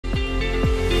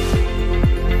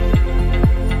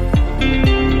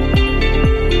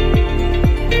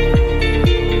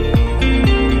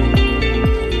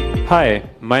Hi,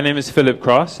 my name is Philip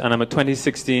Cross, and I'm a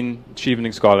 2016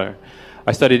 Chevening Scholar.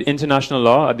 I studied international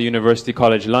law at the University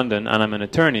College London, and I'm an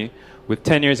attorney with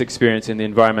 10 years' experience in the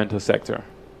environmental sector.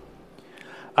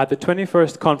 At the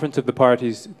 21st Conference of the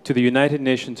Parties to the United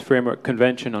Nations Framework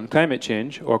Convention on Climate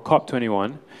Change, or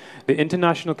COP26, the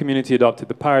international community adopted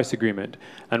the Paris Agreement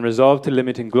and resolved to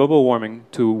limiting global warming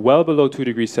to well below 2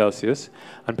 degrees Celsius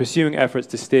and pursuing efforts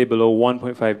to stay below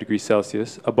 1.5 degrees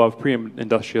Celsius above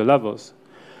pre-industrial levels.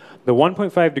 The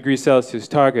 1.5 degrees Celsius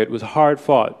target was hard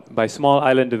fought by small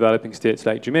island developing states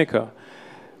like Jamaica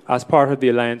as part of the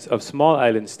alliance of small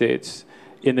island states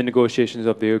in the negotiations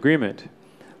of the agreement.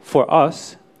 For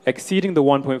us, exceeding the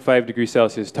 1.5 degrees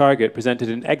Celsius target presented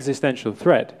an existential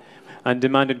threat and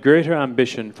demanded greater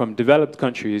ambition from developed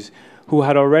countries who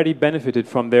had already benefited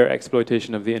from their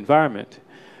exploitation of the environment.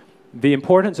 The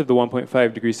importance of the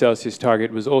 1.5 degrees Celsius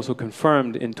target was also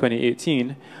confirmed in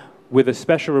 2018 with a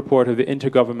special report of the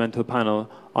Intergovernmental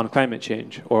Panel on Climate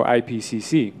Change, or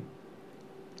IPCC.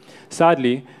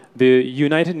 Sadly, the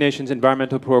United Nations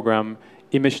Environmental Programme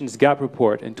Emissions Gap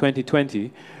Report in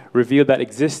 2020 revealed that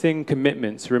existing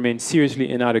commitments remain seriously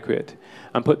inadequate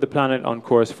and put the planet on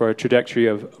course for a trajectory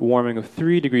of warming of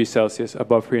 3 degrees Celsius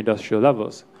above pre-industrial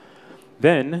levels.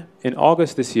 Then, in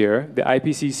August this year, the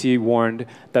IPCC warned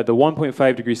that the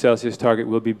 1.5 degrees Celsius target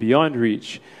will be beyond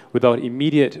reach without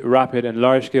immediate, rapid, and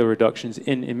large-scale reductions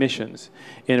in emissions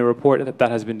in a report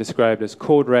that has been described as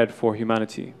Code Red for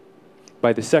Humanity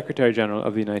by the Secretary General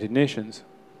of the United Nations.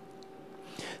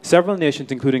 Several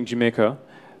nations, including Jamaica,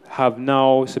 have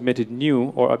now submitted new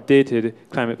or updated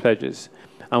climate pledges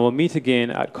and will meet again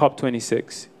at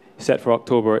COP26, set for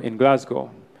October in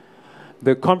Glasgow.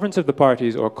 The Conference of the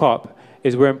Parties, or COP,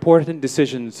 is where important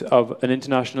decisions of an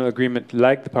international agreement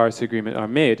like the Paris Agreement are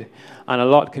made, and a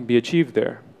lot can be achieved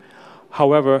there.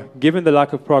 However, given the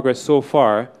lack of progress so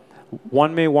far,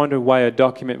 one may wonder why a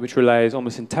document which relies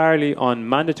almost entirely on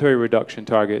mandatory reduction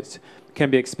targets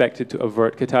can be expected to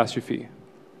avert catastrophe.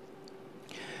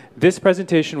 This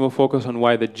presentation will focus on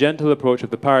why the gentle approach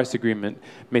of the Paris Agreement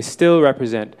may still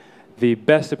represent the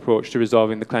best approach to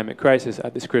resolving the climate crisis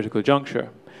at this critical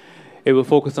juncture. It will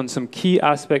focus on some key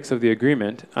aspects of the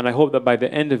agreement, and I hope that by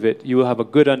the end of it, you will have a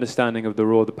good understanding of the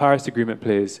role the Paris Agreement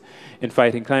plays in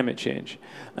fighting climate change,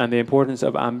 and the importance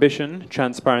of ambition,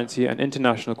 transparency, and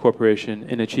international cooperation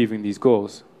in achieving these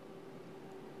goals.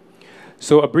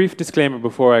 So a brief disclaimer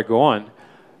before I go on.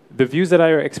 The views that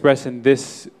I express in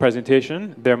this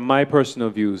presentation, they're my personal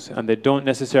views, and they don't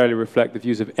necessarily reflect the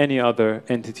views of any other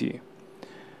entity.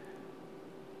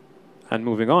 And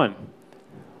moving on.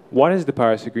 What is the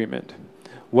Paris Agreement?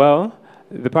 Well,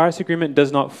 the Paris Agreement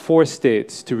does not force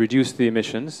states to reduce the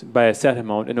emissions by a set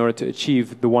amount in order to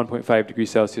achieve the 1.5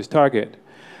 degrees Celsius target.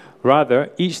 Rather,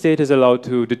 each state is allowed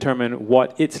to determine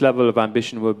what its level of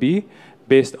ambition will be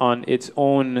based on its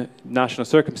own national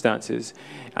circumstances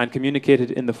and communicated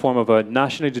in the form of a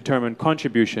nationally determined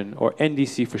contribution, or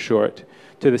NDC for short,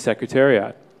 to the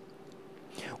Secretariat.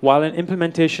 While an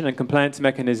implementation and compliance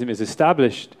mechanism is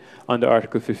established under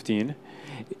Article 15,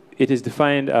 it is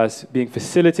defined as being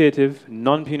facilitative,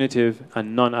 non-punitive,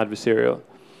 and non-adversarial.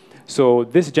 So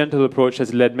this gentle approach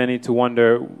has led many to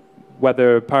wonder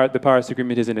whether the Paris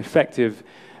Agreement is effective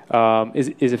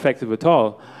at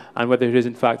all, and whether it is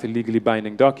in fact a legally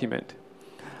binding document.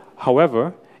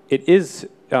 However, it is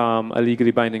a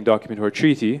legally binding document or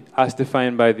treaty as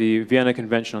defined by the Vienna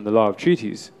Convention on the Law of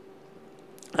Treaties,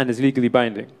 and is legally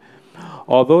binding.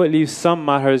 Although it leaves some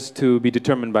matters to be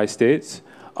determined by states,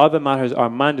 other matters are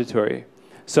mandatory,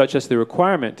 such as the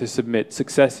requirement to submit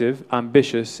successive,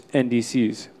 ambitious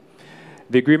NDCs.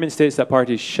 The agreement states that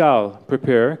parties shall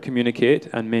prepare, communicate,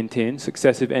 and maintain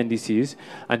successive NDCs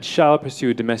and shall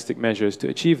pursue domestic measures to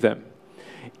achieve them.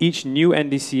 Each new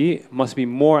NDC must be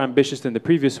more ambitious than the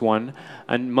previous one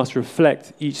and must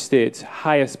reflect each state's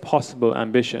highest possible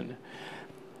ambition.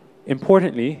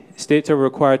 Importantly, states are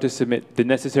required to submit the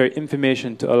necessary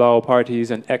information to allow parties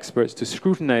and experts to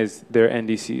scrutinize their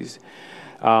NDCs.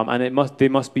 And they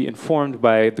must be informed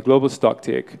by the Global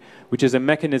Stocktake, which is a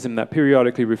mechanism that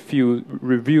periodically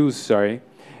reviews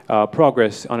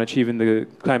progress on achieving the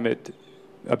climate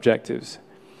objectives.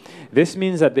 This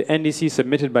means that the NDC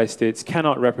submitted by states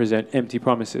cannot represent empty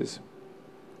promises.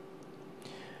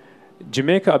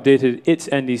 Jamaica updated its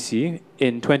NDC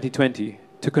in 2020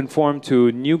 to conform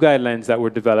to new guidelines that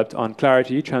were developed on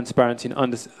clarity, transparency,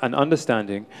 and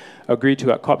understanding agreed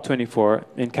to at COP24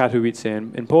 in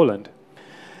Katowice in Poland.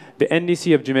 The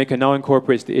NDC of Jamaica now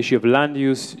incorporates the issue of land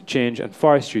use, change, and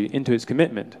forestry into its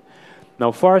commitment.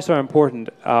 Now, forests are important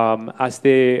as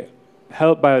they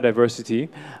help biodiversity,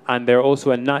 and they're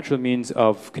also a natural means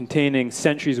of containing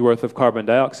centuries worth of carbon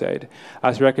dioxide,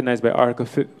 as recognized by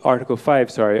Article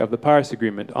 5 of the Paris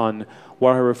Agreement on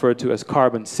what are referred to as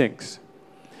carbon sinks.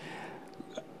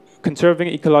 Conserving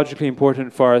ecologically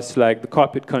important forests like the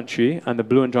Cockpit Country and the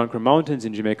Blue and John Crow Mountains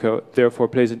in Jamaica therefore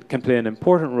can play an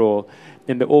important role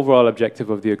in the overall objective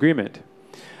of the agreement.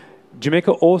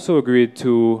 Jamaica also agreed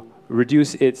to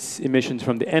reduce its emissions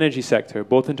from the energy sector,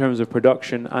 both in terms of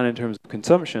production and in terms of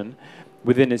consumption,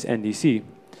 within its NDC.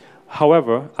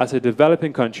 However, as a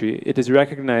developing country, it is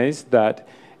recognized that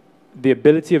the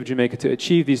ability of Jamaica to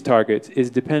achieve these targets is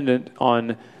dependent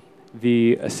on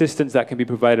the assistance that can be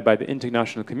provided by the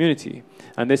international community.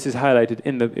 And this is highlighted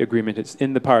in the agreement,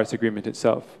 in the Paris Agreement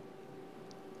itself.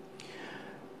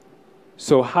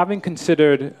 So having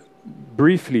considered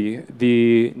briefly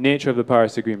the nature of the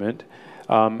Paris Agreement,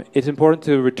 it's important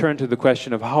to return to the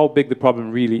question of how big the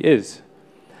problem really is.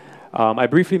 I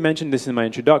briefly mentioned this in my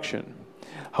introduction.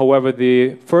 However,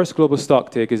 the first global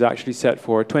stocktake is actually set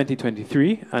for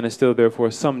 2023 and is still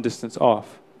therefore some distance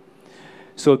off.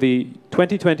 So the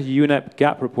 2020 UNEP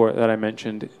gap report that I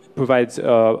mentioned provides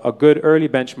a good early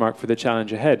benchmark for the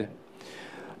challenge ahead.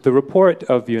 The report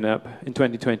of UNEP in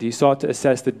 2020 sought to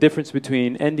assess the difference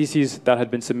between NDCs that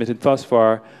had been submitted thus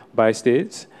far by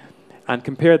states and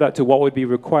compare that to what would be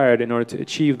required in order to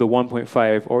achieve the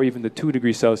 1.5 or even the 2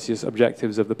 degrees Celsius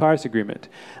objectives of the Paris Agreement.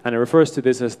 And it refers to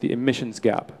this as the emissions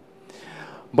gap.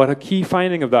 But a key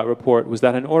finding of that report was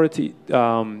that in order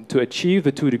to achieve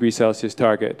the 2 degrees Celsius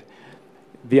target,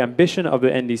 the ambition of the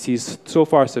NDCs so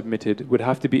far submitted would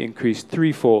have to be increased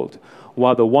threefold,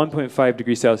 while the 1.5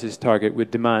 degrees Celsius target would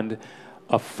demand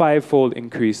a five-fold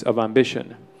increase of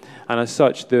ambition. And as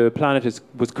such, the planet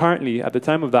was currently, at the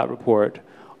time of that report,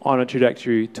 on a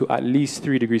trajectory to at least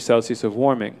 3 degrees Celsius of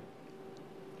warming.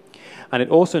 And it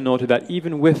also noted that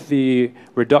even with the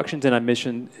reductions in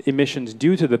emissions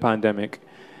due to the pandemic,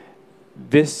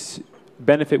 this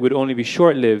benefit would only be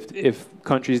short-lived if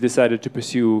countries decided to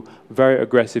pursue very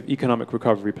aggressive economic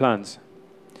recovery plans.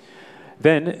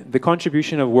 Then, the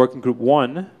contribution of Working Group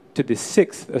 1 to the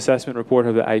 6th assessment report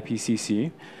of the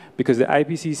IPCC, because the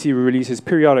IPCC releases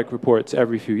periodic reports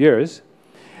every few years.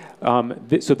 So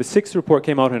the 6th report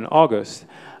came out in August,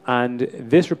 and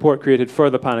this report created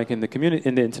further panic in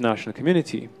the international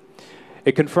community.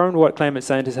 It confirmed what climate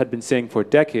scientists had been saying for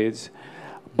decades,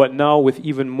 but now with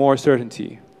even more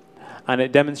certainty. And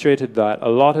it demonstrated that a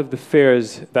lot of the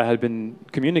fears that had been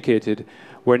communicated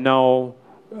were now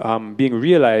being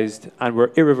realized and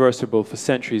were irreversible for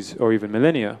centuries or even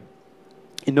millennia.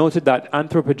 It noted that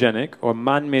anthropogenic or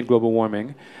man-made global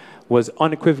warming was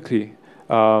unequivocally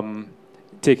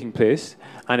taking place,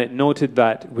 and it noted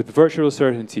that with virtual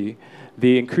certainty,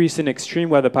 the increase in extreme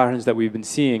weather patterns that we've been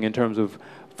seeing in terms of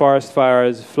forest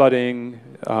fires, flooding,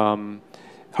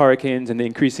 hurricanes, and the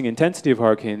increasing intensity of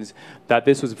hurricanes, that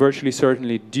this was virtually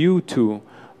certainly due to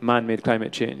man-made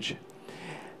climate change.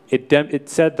 It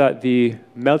said that the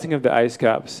melting of the ice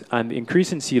caps and the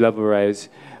increase in sea level rise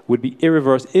would be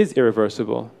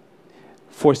irreversible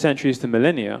for centuries to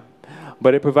millennia,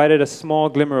 but it provided a small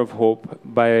glimmer of hope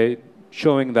by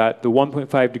showing that the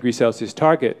 1.5 degrees Celsius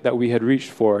target that we had reached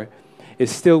for is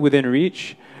still within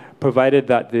reach, provided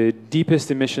that the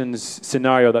deepest emissions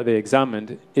scenario that they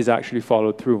examined is actually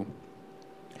followed through.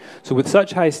 So with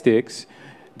such high stakes,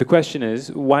 the question is,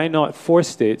 why not force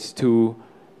states to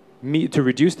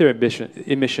reduce their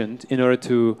emissions in order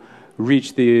to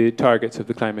reach the targets of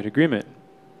the climate agreement?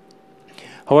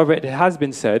 However, it has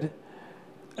been said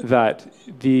that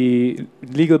the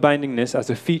legal bindingness as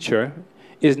a feature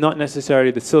is not necessarily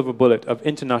the silver bullet of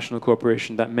international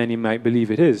cooperation that many might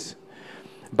believe it is.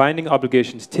 Binding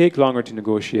obligations take longer to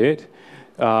negotiate.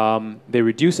 They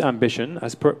reduce ambition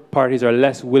as parties are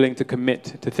less willing to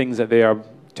commit to things that they are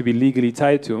to be legally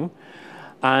tied to.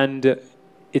 And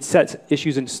it sets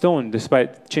issues in stone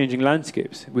despite changing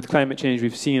landscapes. With climate change,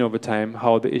 we've seen over time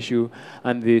how the issue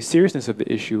and the seriousness of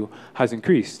the issue has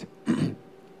increased.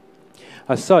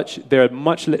 As such,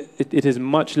 it is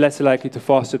much less likely to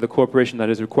foster the cooperation that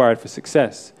is required for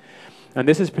success. And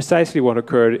this is precisely what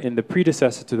occurred in the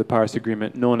predecessor to the Paris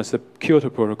Agreement, known as the Kyoto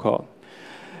Protocol.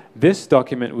 This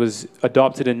document was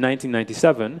adopted in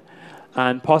 1997,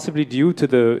 and possibly due to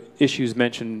the issues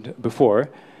mentioned before,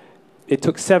 it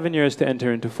took 7 years to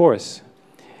enter into force.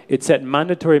 It set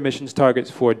mandatory emissions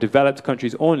targets for developed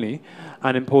countries only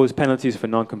and imposed penalties for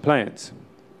non-compliance.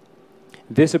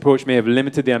 This approach may have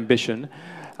limited the ambition,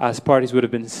 as parties would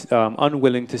have been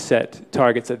unwilling to set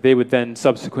targets that they would then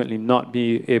subsequently not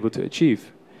be able to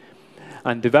achieve.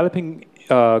 And developing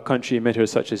country emitters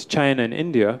such as China and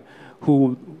India,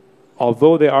 who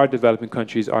although they are developing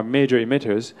countries, are major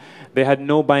emitters, they had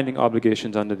no binding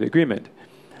obligations under the agreement.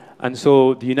 And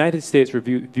so the United States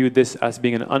viewed this as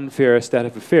being an unfair state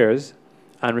of affairs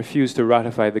and refused to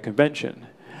ratify the convention.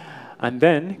 And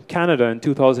then Canada in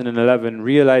 2011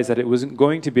 realized that it wasn't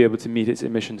going to be able to meet its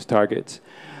emissions targets.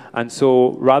 And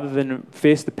so rather than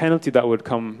face the penalty that would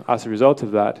come as a result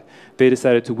of that, they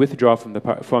decided to withdraw from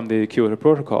the Kyoto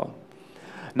Protocol.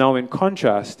 Now, in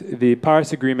contrast, the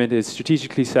Paris Agreement is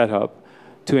strategically set up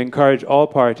to encourage all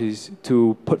parties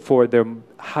to put forward their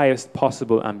highest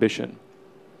possible ambition.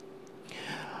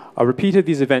 A repeat of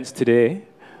these events today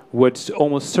would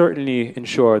almost certainly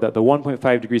ensure that the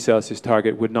 1.5 degrees Celsius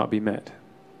target would not be met.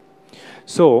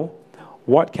 So,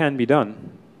 what can be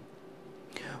done?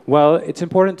 Well, it's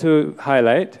important to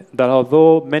highlight that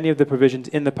although many of the provisions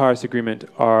in the Paris Agreement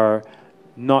are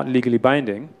not legally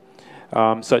binding,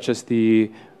 such as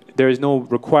there is no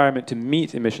requirement to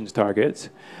meet emissions targets,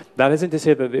 that isn't to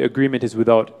say that the agreement is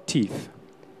without teeth.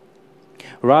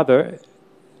 Rather,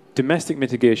 domestic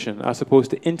mitigation, as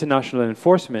opposed to international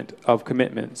enforcement of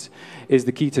commitments, is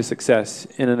the key to success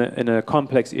in a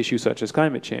complex issue such as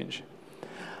climate change.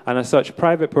 And as such,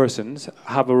 private persons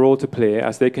have a role to play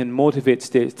as they can motivate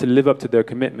states to live up to their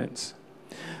commitments.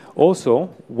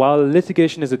 Also, while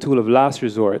litigation is a tool of last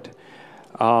resort,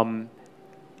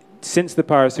 since the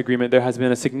Paris Agreement, there has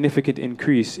been a significant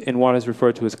increase in what is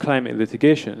referred to as climate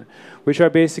litigation, which are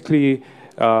basically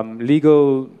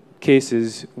legal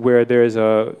cases where there is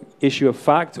an issue of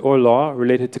fact or law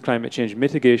related to climate change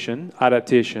mitigation,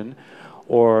 adaptation,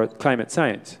 or climate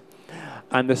science.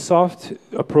 And the soft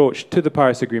approach to the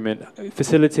Paris Agreement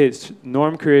facilitates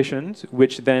norm creations,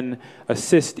 which then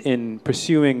assist in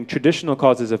pursuing traditional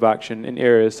causes of action in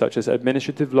areas such as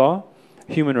administrative law,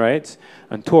 human rights,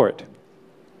 and tort.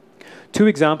 Two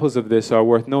examples of this are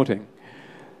worth noting.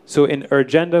 So in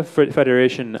Urgenda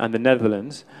Federation and the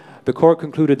Netherlands, the court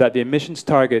concluded that the emissions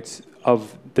targets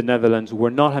of the Netherlands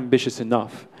were not ambitious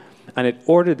enough, and it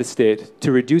ordered the state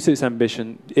to reduce its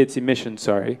emissions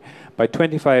by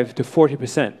 25 to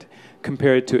 40%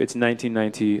 compared to its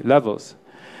 1990 levels.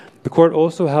 The court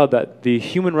also held that the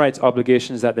human rights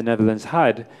obligations that the Netherlands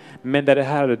had meant that it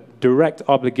had a direct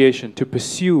obligation to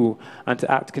pursue and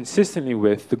to act consistently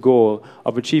with the goal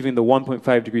of achieving the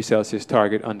 1.5 degrees Celsius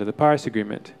target under the Paris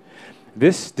Agreement.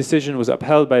 This decision was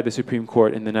upheld by the Supreme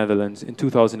Court in the Netherlands in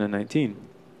 2019.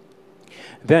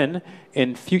 Then,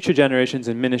 in Future Generations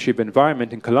and Ministry of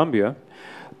Environment in Colombia,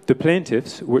 the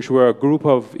plaintiffs, which were a group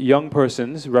of young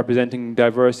persons representing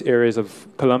diverse areas of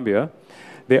Colombia,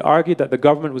 they argued that the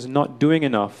government was not doing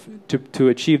enough to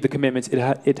achieve the commitments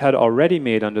it had already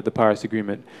made under the Paris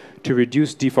Agreement to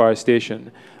reduce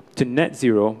deforestation to net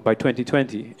zero by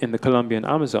 2020 in the Colombian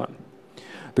Amazon.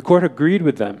 The court agreed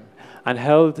with them and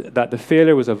held that the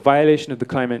failure was a violation of the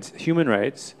climate's human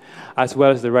rights, as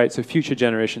well as the rights of future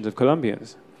generations of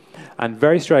Colombians. And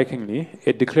very strikingly,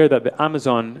 it declared that the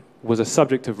Amazon was a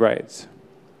subject of rights.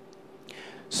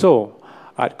 So,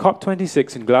 at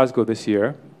COP26 in Glasgow this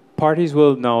year, parties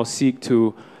will now seek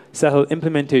to settle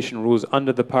implementation rules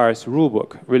under the Paris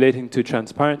Rulebook relating to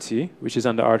transparency, which is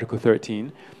under Article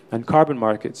 13, and carbon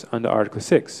markets under Article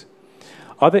 6.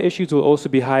 Other issues will also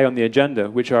be high on the agenda,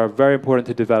 which are very important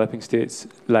to developing states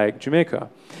like Jamaica,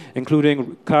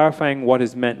 including clarifying what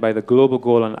is meant by the global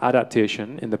goal on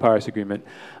adaptation in the Paris Agreement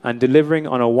and delivering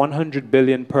on a $100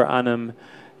 billion per annum,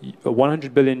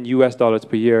 $100 billion US dollars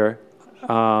per year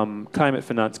climate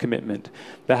finance commitment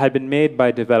that had been made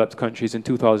by developed countries in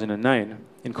 2009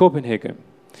 in Copenhagen.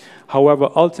 However,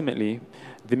 ultimately,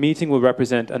 the meeting will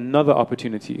represent another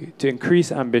opportunity to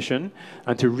increase ambition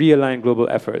and to realign global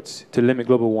efforts to limit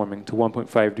global warming to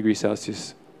 1.5 degrees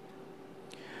Celsius.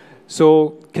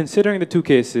 So, considering the two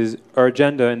cases,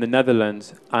 Urgenda in the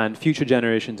Netherlands and Future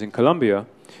Generations in Colombia,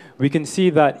 we can see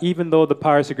that even though the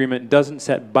Paris Agreement doesn't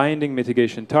set binding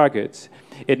mitigation targets,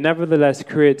 it nevertheless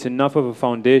creates enough of a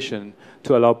foundation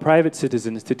to allow private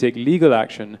citizens to take legal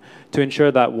action to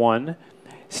ensure that, one,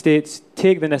 states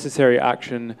take the necessary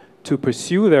action to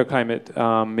pursue their climate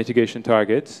mitigation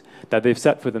targets that they've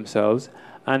set for themselves,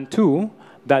 and two,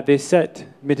 that they set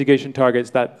mitigation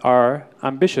targets that are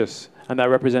ambitious and that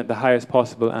represent the highest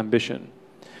possible ambition.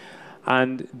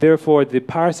 And therefore, the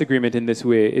Paris Agreement in this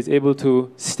way is able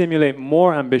to stimulate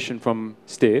more ambition from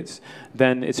states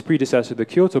than its predecessor, the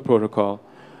Kyoto Protocol,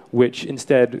 which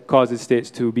instead causes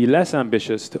states to be less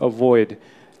ambitious to avoid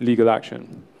legal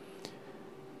action.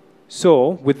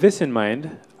 So, with this in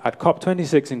mind, at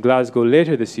COP26 in Glasgow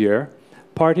later this year,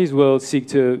 parties will seek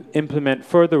to implement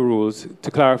further rules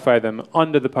to clarify them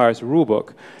under the Paris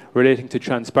Rulebook relating to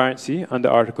transparency under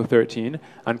Article 13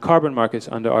 and carbon markets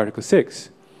under Article 6.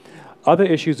 Other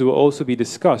issues will also be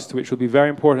discussed, which will be very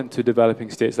important to developing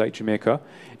states like Jamaica,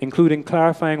 including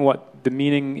clarifying what the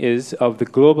meaning is of the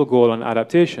global goal on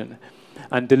adaptation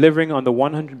and delivering on the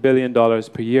 $100 billion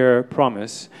per year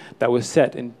promise that was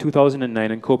set in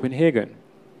 2009 in Copenhagen.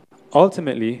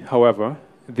 Ultimately, however,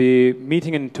 the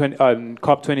meeting in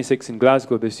COP26 in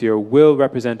Glasgow this year will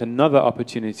represent another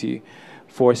opportunity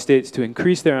for states to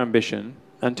increase their ambition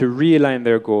and to realign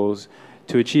their goals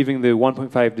to achieving the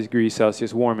 1.5 degrees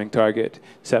Celsius warming target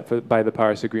set by the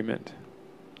Paris Agreement.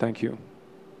 Thank you.